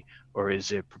citizenry or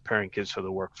is it preparing kids for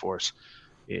the workforce?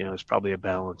 There's probably a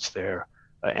balance there,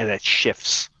 and that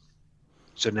shifts.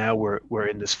 So now we're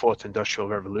in this fourth industrial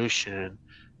revolution,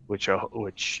 which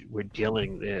we're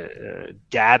dealing.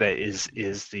 Data is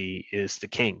the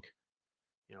king.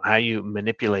 How you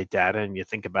manipulate data, and you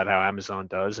think about how Amazon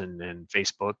does, and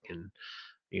Facebook, and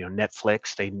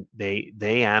Netflix.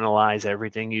 They analyze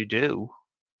everything you do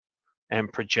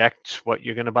and project what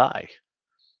you're going to buy.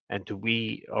 And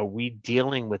are we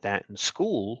dealing with that in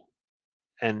school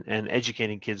and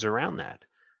educating kids around that?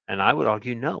 And I would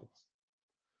argue no.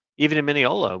 Even in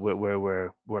Mineola, where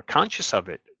we're conscious of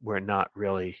it, we're not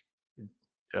really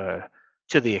to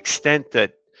the extent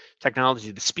that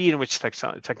technology, the speed in which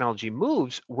technology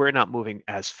moves, we're not moving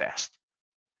as fast.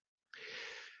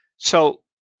 So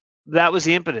that was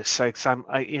the impetus.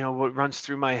 What runs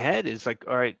through my head is like,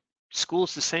 all right,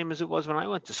 school's the same as it was when I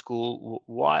went to school.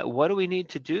 Why? What do we need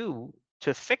to do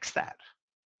to fix that?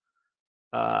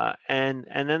 And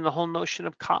then the whole notion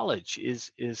of college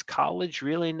is college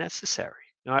really necessary?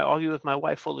 I argue with my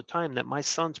wife all the time that my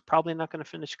son's probably not going to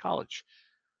finish college.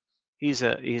 He's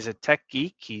a tech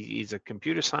geek. He's a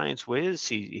computer science whiz.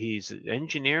 He's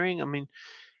engineering. I mean,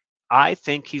 I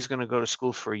think he's going to go to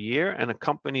school for a year, and a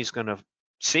company's going to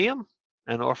see him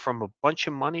and offer him a bunch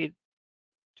of money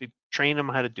to train him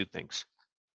how to do things,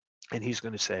 and he's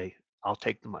going to say, "I'll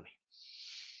take the money,"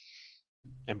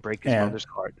 and break his mother's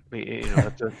heart.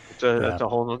 That's a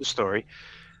whole other story.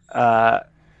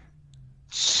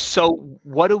 So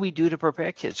what do we do to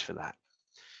prepare kids for that?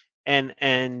 And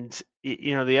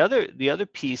the other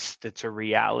piece that's a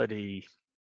reality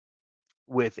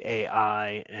with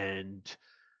AI and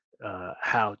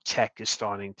how tech is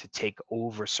starting to take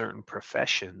over certain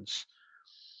professions,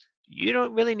 you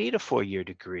don't really need a 4-year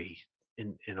degree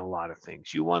in a lot of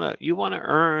things. You want to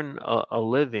earn a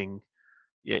living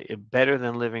better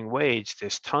than living wage.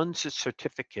 There's tons of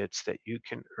certificates that you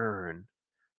can earn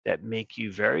that make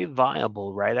you very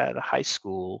viable right out of high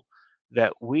school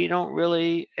that we don't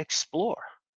really explore.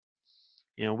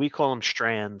 We call them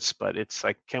strands, but it's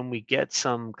like, can we get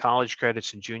some college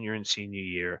credits in junior and senior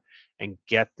year and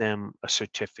get them a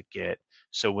certificate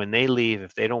so when they leave,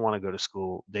 if they don't want to go to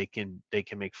school, they can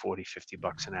make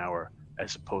 $40-50 an hour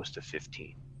as opposed to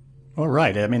 15. Well,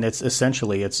 right. I mean, it's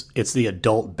essentially it's the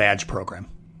adult badge program.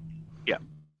 Yeah.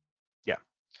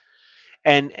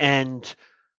 And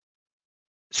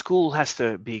school has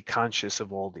to be conscious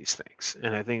of all these things.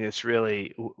 And I think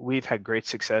we've had great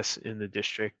success in the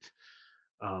district.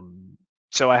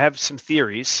 So I have some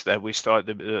theories that we start.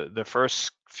 The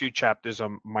first few chapters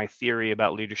are my theory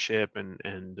about leadership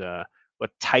and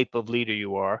what type of leader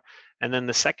you are. And then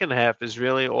the second half is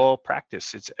really all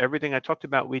practice. It's everything I talked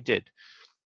about we did.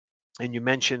 And you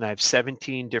mentioned I have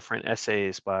 17 different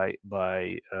essays by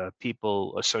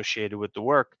people associated with the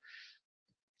work.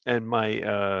 And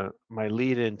my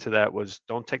lead into that was,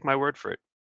 don't take my word for it.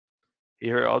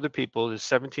 Here are other people. There's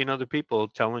 17 other people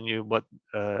telling you what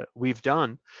we've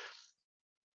done,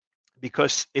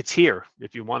 because it's here.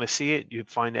 If you want to see it, you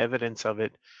find evidence of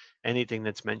it. Anything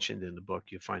that's mentioned in the book,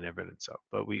 you find evidence of.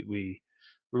 But we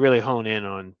really hone in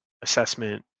on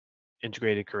assessment,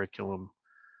 integrated curriculum,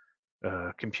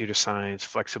 computer science,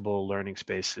 flexible learning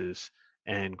spaces,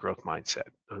 and growth mindset.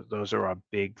 Those are our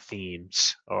big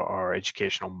themes, or our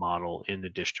educational model in the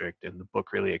district, and the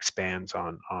book really expands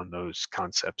on those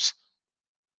concepts.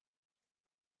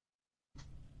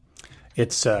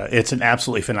 It's an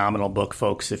absolutely phenomenal book,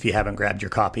 folks. If you haven't grabbed your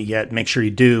copy yet, make sure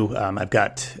you do. I've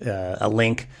got a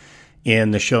link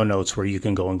in the show notes where you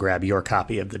can go and grab your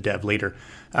copy of The Dev Leader.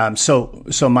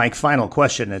 So Mike, final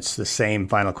question. It's the same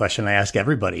final question I ask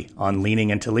everybody on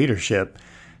leaning into leadership.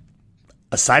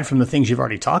 aside from the things you've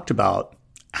already talked about,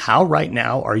 how right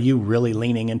now are you really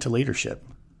leaning into leadership?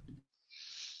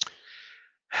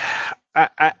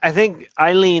 I think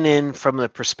I lean in from the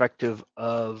perspective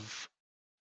of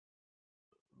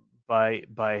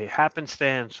by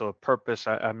happenstance or purpose.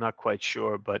 I'm not quite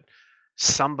sure, but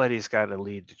somebody's got to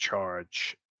lead the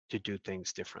charge to do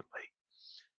things differently.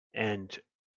 And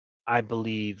I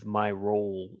believe my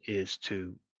role is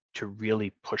to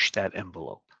really push that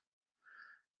envelope.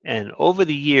 And over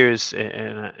the years,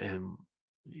 and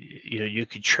you know, you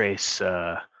could trace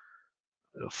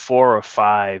 4 or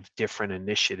 5 different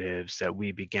initiatives that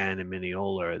we began in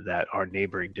Mineola that our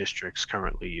neighboring districts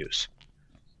currently use.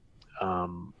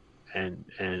 And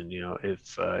you know,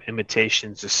 if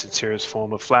imitation's the sincerest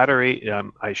form of flattery,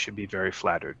 I should be very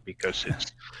flattered, because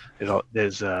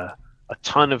there's a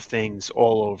ton of things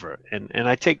all over, and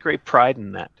I take great pride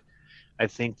in that. I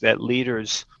think that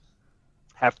leaders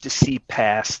have to see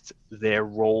past their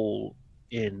role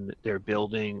in their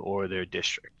building or their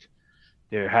district.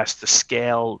 There has to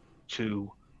scale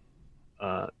to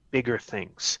bigger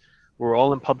things. We're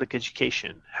all in public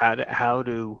education. How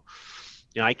do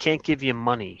you know? I can't give you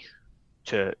money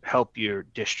to help your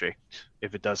district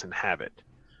if it doesn't have it,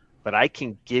 but I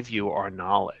can give you our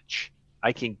knowledge.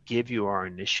 I can give you our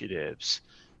initiatives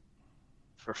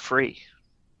for free.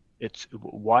 It's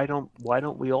why don't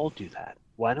we all do that?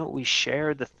 Why don't we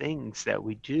share the things that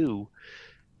we do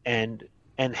and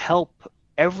help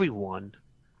everyone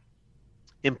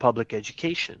in public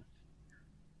education?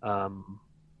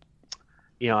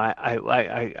 You know,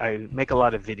 I make a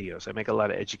lot of videos. I make a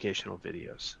lot of educational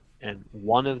videos, and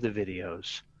one of the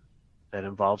videos that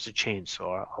involves a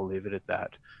chainsaw, I'll leave it at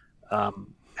that,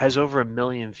 has over 1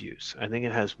 million views. I think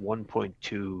it has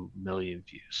 1.2 million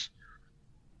views.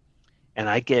 And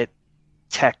I get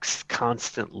texts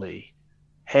constantly,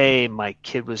 hey, my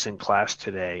kid was in class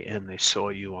today and they saw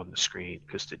you on the screen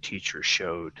because the teacher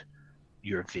showed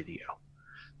your video.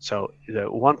 So the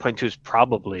 1.2 is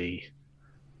probably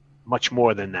much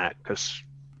more than that, because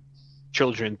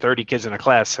 30 kids in a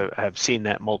class have seen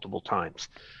that multiple times.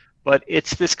 But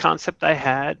it's this concept I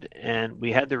had, and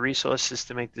we had the resources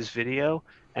to make this video,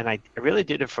 and I really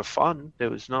did it for fun. There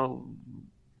was no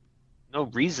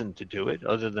reason to do it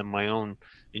other than my own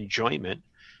enjoyment.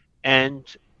 And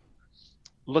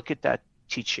look at that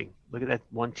teaching. Look at that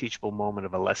one teachable moment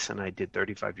of a lesson I did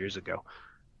 35 years ago.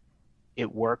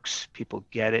 It works. People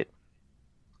get it.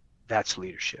 That's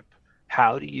leadership.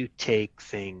 How do you take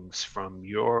things from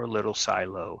your little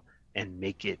silo and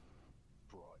make it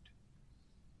broad?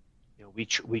 You know,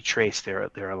 we trace there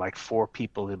are like 4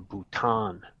 people in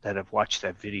Bhutan that have watched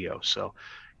that video. So,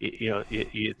 you know,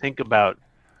 you think about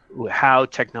how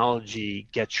technology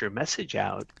gets your message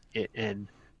out, and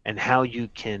how you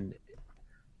can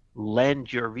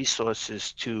lend your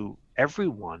resources to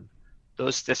everyone.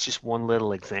 That's just one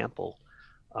little example.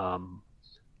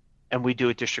 And we do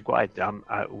it district-wide.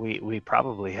 We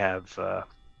probably have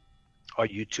our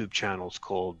YouTube channels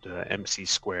called MC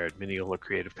Squared, Mineola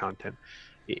Creative Content.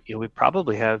 We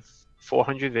probably have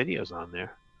 400 videos on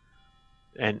there.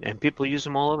 And people use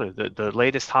them all over. The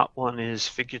latest hot one is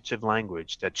figurative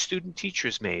language that student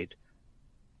teachers made.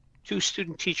 2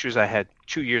 student teachers I had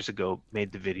 2 years ago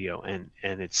made the video, and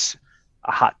it's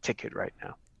a hot ticket right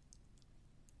now.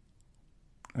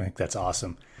 I think that's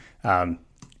awesome.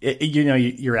 You know,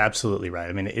 you're absolutely right.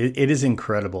 I mean, it is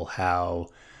incredible how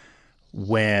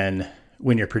when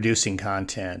you're producing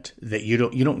content that you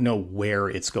don't know where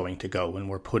it's going to go when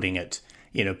we're putting it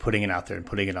out there and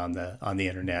putting it on the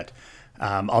internet.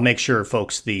 I'll make sure,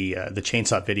 folks, the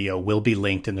chainsaw video will be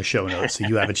linked in the show notes, so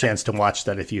you have a chance to watch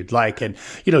that if you'd like. And,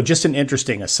 you know, just an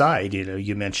interesting aside, you know,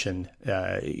 you mentioned,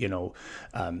 a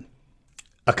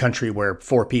country where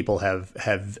 4 people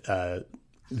have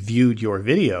viewed your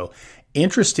video.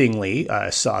 Interestingly, I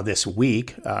saw this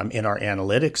week in our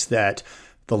analytics that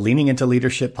the Leaning Into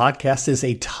Leadership podcast is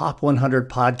a top 100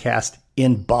 podcast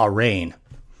in Bahrain.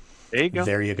 There you go.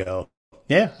 There you go.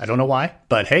 Yeah, I don't know why,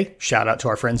 but hey, shout out to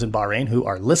our friends in Bahrain who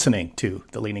are listening to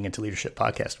the Leaning Into Leadership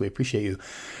podcast. We appreciate you.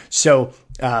 So,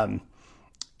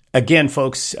 again,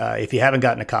 folks, if you haven't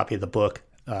gotten a copy of the book,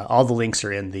 all the links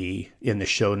are in the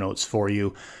show notes for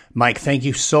you. Mike, thank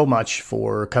you so much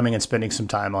for coming and spending some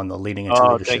time on the Leaning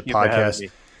Into Leadership podcast.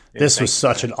 This was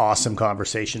such an awesome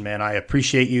conversation, man. I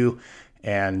appreciate you,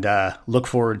 and look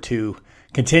forward to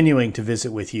continuing to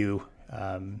visit with you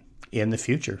in the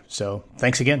future. So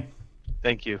thanks again.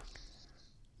 Thank you.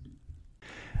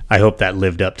 I hope that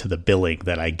lived up to the billing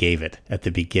that I gave it at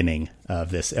the beginning of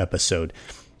this episode.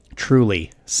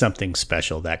 Truly something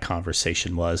special that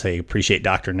conversation was. I appreciate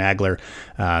Dr. Nagler,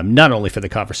 not only for the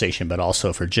conversation, but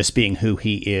also for just being who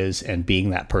he is and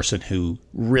being that person who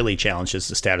really challenges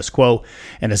the status quo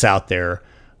and is out there,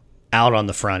 out on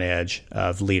the front edge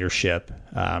of leadership.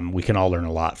 We can all learn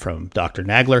a lot from Dr.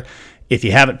 Nagler. If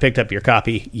you haven't picked up your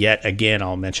copy yet, again,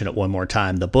 I'll mention it one more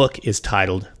time. The book is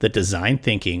titled The Design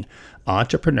Thinking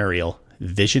Entrepreneurial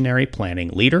Visionary Planning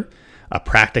Leader, a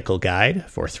practical guide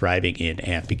for thriving in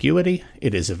ambiguity.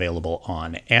 It is available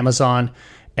on Amazon,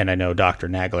 and I know Dr.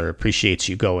 Nagler appreciates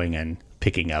you going and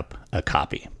picking up a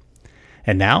copy.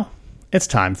 And now it's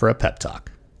time for a pep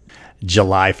talk.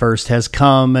 July 1st has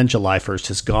come and July 1st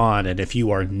has gone, and if you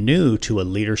are new to a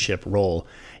leadership role,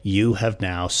 you have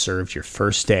now served your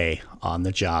first day on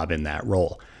the job in that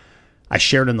role. I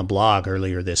shared in the blog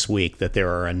earlier this week that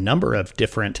there are a number of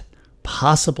different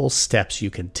possible steps you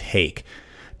can take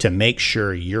to make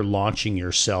sure you're launching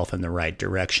yourself in the right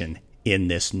direction in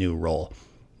this new role.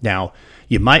 Now,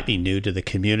 you might be new to the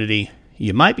community.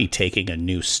 You might be taking a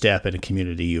new step in a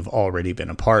community you've already been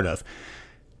a part of.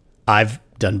 I've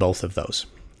done both of those.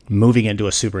 Moving into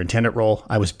a superintendent role,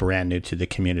 I was brand new to the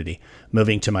community.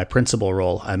 Moving to my principal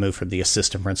role, I moved from the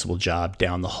assistant principal job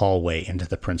down the hallway into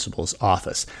the principal's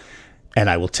office. And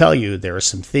I will tell you, there are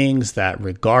some things that,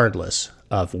 regardless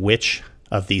of which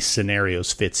of these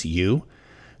scenarios fits you,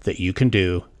 that you can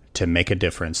do to make a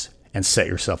difference and set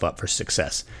yourself up for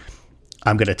success.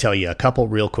 I'm going to tell you a couple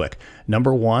real quick.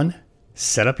 Number one,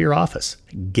 set up your office.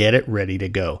 Get it ready to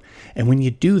go. And when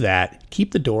you do that,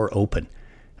 keep the door open.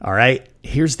 All right,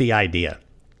 here's the idea.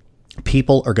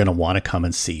 People are going to want to come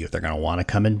and see you. They're going to want to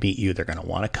come and meet you. They're going to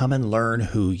want to come and learn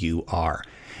who you are.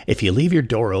 If you leave your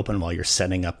door open while you're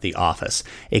setting up the office,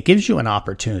 it gives you an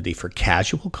opportunity for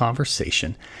casual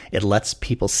conversation. It lets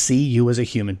people see you as a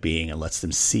human being. It lets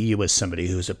them see you as somebody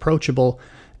who's approachable,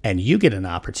 and you get an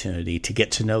opportunity to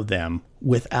get to know them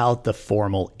without the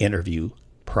formal interview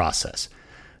process.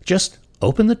 Just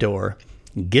open the door,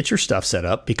 get your stuff set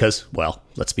up because, well,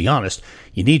 let's be honest,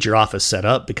 you need your office set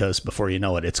up because before you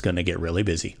know it, it's going to get really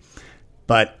busy.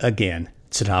 But again,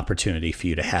 it's an opportunity for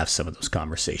you to have some of those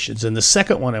conversations. And the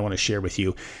second one I want to share with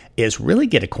you is really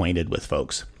get acquainted with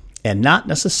folks, and not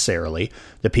necessarily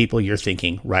the people you're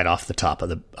thinking right off the top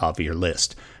of your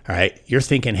list. All right. You're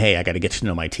thinking, hey, I got to get to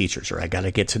know my teachers, or I got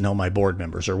to get to know my board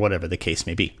members, or whatever the case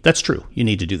may be. That's true. You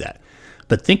need to do that.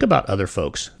 But think about other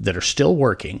folks that are still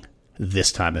working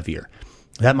this time of year.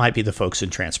 That might be the folks in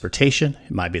transportation.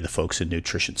 It might be the folks in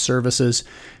nutrition services.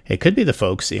 It could be the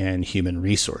folks in human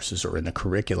resources or in the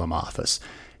curriculum office.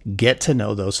 Get to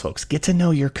know those folks. Get to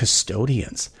know your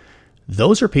custodians.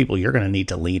 Those are people you're going to need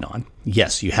to lean on.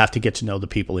 Yes, you have to get to know the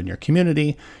people in your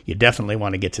community. You definitely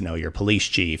want to get to know your police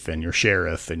chief and your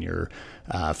sheriff and your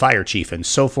fire chief and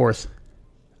so forth.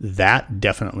 That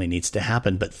definitely needs to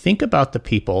happen. But think about the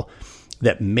people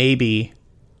that maybe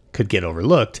could get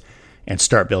overlooked and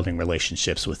start building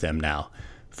relationships with them now.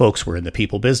 Folks, we're in the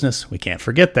people business. We can't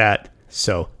forget that.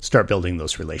 So start building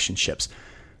those relationships.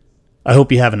 I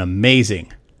hope you have an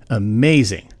amazing,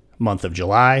 amazing month of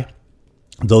July.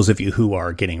 Those of you who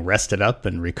are getting rested up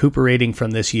and recuperating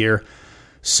from this year,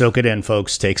 soak it in,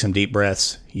 folks. Take some deep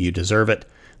breaths. You deserve it.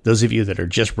 Those of you that are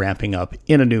just ramping up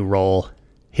in a new role,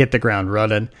 hit the ground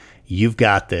running. You've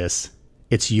got this.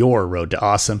 It's your road to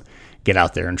awesome. Get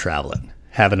out there and travel it.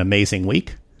 Have an amazing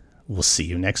week. We'll see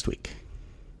you next week.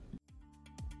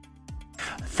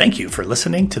 Thank you for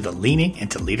listening to the Leaning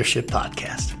into Leadership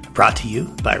podcast, brought to you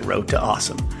by Road to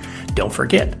Awesome. Don't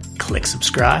forget, click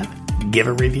subscribe, give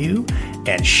a review,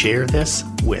 and share this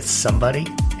with somebody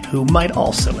who might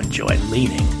also enjoy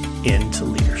leaning into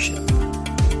leadership.